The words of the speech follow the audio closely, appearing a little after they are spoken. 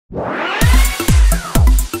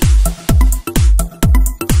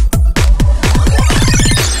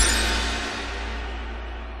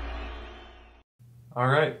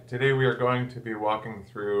Today we are going to be walking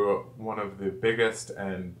through one of the biggest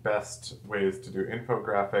and best ways to do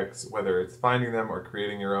infographics, whether it's finding them or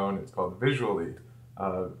creating your own. It's called Visually.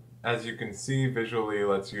 As you can see, Visually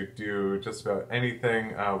lets you do just about anything.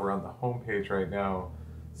 We're on the home page right now.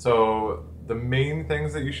 So the main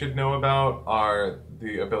things that you should know about are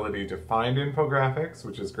the ability to find infographics,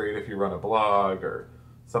 which is great if you run a blog or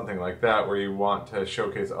something like that where you want to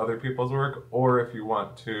showcase other people's work, or if you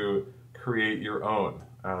want to create your own.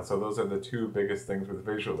 So those are the two biggest things with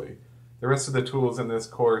Visually. The rest of the tools in this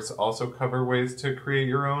course also cover ways to create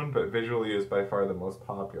your own, but Visually is by far the most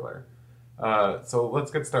popular. So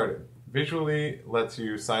let's get started. Visually lets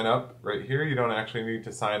you sign up right here. You don't actually need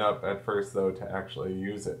to sign up at first though to actually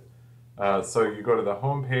use it. So you go to the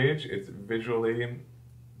home page, it's Visually,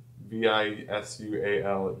 visual.ly,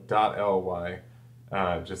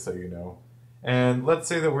 just so you know. And let's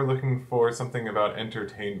say that we're looking for something about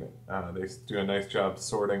entertainment. They do a nice job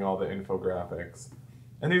sorting all the infographics.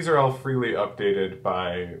 And these are all freely updated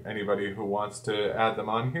by anybody who wants to add them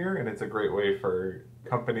on here, and it's a great way for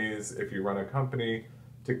companies, if you run a company,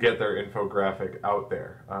 to get their infographic out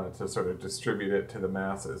there, to sort of distribute it to the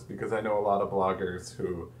masses, because I know a lot of bloggers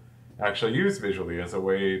who actually use Visually as a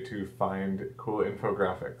way to find cool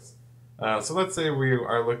infographics. So let's say we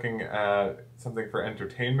are looking at something for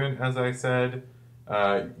entertainment, as I said.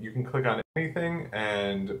 You can click on anything,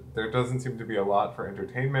 and there doesn't seem to be a lot for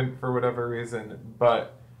entertainment for whatever reason,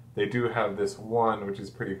 but they do have this one, which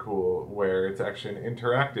is pretty cool, where it's actually an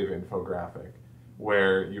interactive infographic,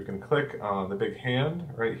 where you can click on the big hand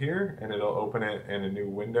right here, and it'll open it in a new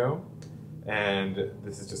window. And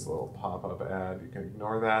this is just a little pop-up ad. You can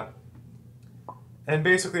ignore that. And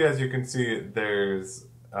basically, as you can see, there's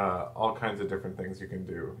all kinds of different things you can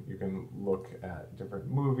do. You can look at different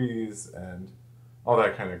movies and all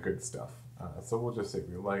that kind of good stuff. So we'll just say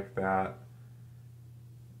we like that,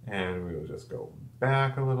 and we will just go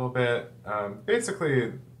back a little bit.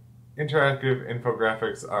 Basically, interactive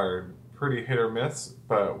infographics are pretty hit or miss,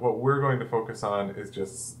 but what we're going to focus on is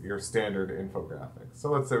just your standard infographics. So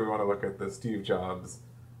let's say we want to look at the Steve Jobs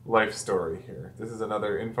life story here. This is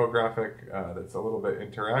another infographic that's a little bit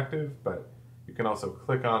interactive, but you can also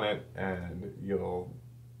click on it and you'll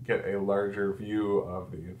get a larger view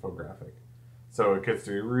of the infographic. So it gets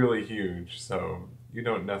to be really huge, so you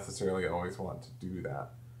don't necessarily always want to do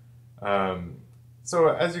that. So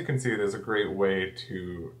as you can see, there's a great way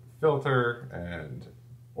to filter and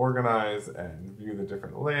organize and view the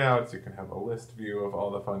different layouts. You can have a list view of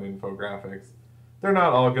all the fun infographics. They're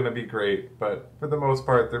not all going to be great, but for the most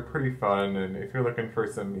part, they're pretty fun, and if you're looking for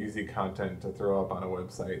some easy content to throw up on a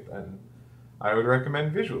website, then I would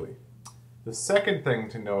recommend Visually. The second thing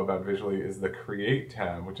to know about Visually is the Create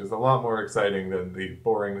tab, which is a lot more exciting than the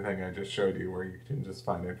boring thing I just showed you where you can just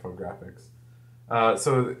find infographics.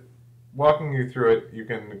 So walking you through it, you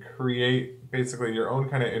can create basically your own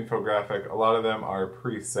kind of infographic. A lot of them are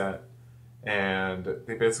preset, and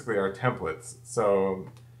they basically are templates.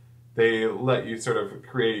 So they let you sort of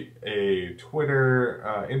create a Twitter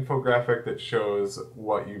infographic that shows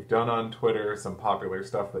what you've done on Twitter, some popular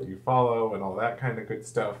stuff that you follow, and all that kind of good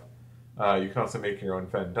stuff. You can also make your own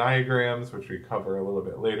Venn diagrams, which we cover a little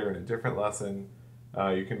bit later in a different lesson.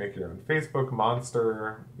 You can make your own Facebook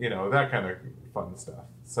monster, you know, that kind of fun stuff.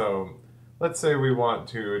 So let's say we want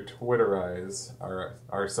to Twitterize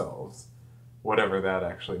ourselves, whatever that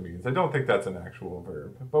actually means. I don't think that's an actual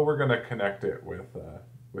verb, but we're going to connect it with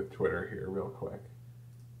Twitter here real quick.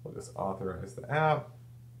 We'll just authorize the app.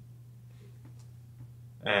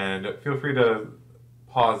 And feel free to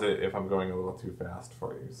pause it if I'm going a little too fast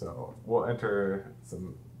for you. So we'll enter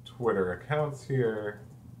some Twitter accounts here.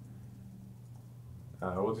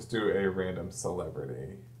 We'll just do a random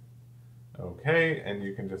celebrity. Okay, and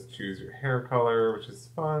you can just choose your hair color, which is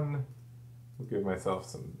fun. We'll give myself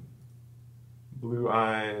some blue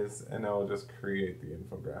eyes, and now we'll just create the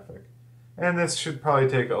infographic. And this should probably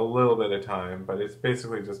take a little bit of time, but it's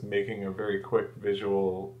basically just making a very quick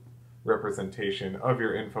visual representation of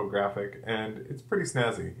your infographic, and it's pretty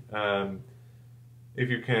snazzy. If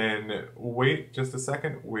you can wait just a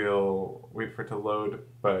second, we'll wait for it to load,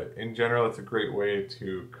 but in general it's a great way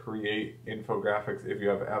to create infographics if you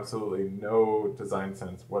have absolutely no design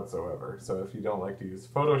sense whatsoever. So if you don't like to use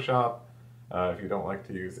Photoshop, if you don't like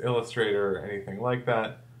to use Illustrator or anything like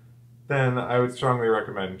that, then I would strongly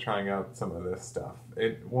recommend trying out some of this stuff.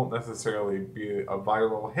 It won't necessarily be a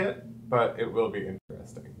viral hit, but it will be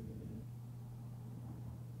interesting.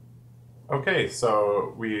 Okay,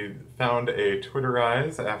 so we found a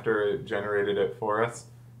Twitterize after it generated it for us.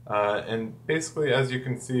 And basically, as you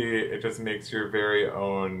can see, it just makes your very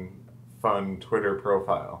own fun Twitter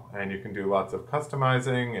profile, and you can do lots of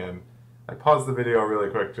customizing. And I paused the video really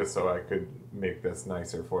quick just so I could make this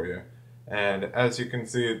nicer for you. And as you can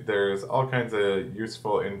see, there's all kinds of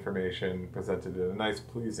useful information presented in a nice,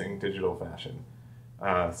 pleasing digital fashion.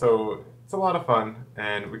 So it's a lot of fun,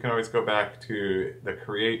 and we can always go back to the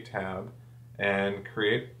Create tab and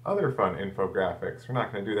create other fun infographics. We're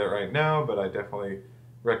not going to do that right now, but I definitely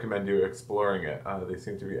recommend you exploring it. They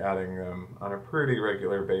seem to be adding them on a pretty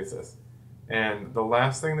regular basis. And the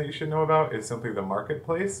last thing that you should know about is simply the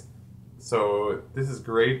marketplace. So this is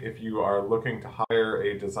great if you are looking to hire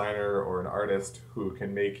a designer or an artist who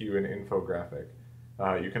can make you an infographic.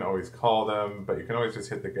 You can always call them, but you can always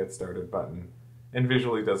just hit the Get Started button. And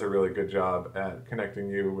Visually does a really good job at connecting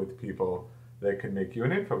you with people that can make you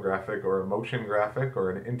an infographic or a motion graphic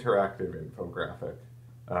or an interactive infographic.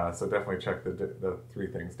 So definitely check the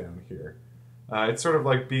three things down here. It's sort of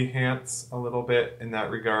like Behance a little bit in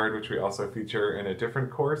that regard, which we also feature in a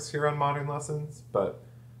different course here on Modern Lessons, but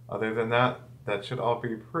other than that, that should all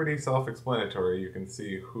be pretty self-explanatory. You can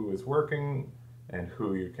see who is working and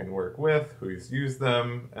who you can work with, who's used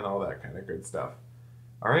them, and all that kind of good stuff.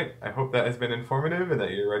 All right, I hope that has been informative and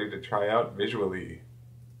that you're ready to try out Visually.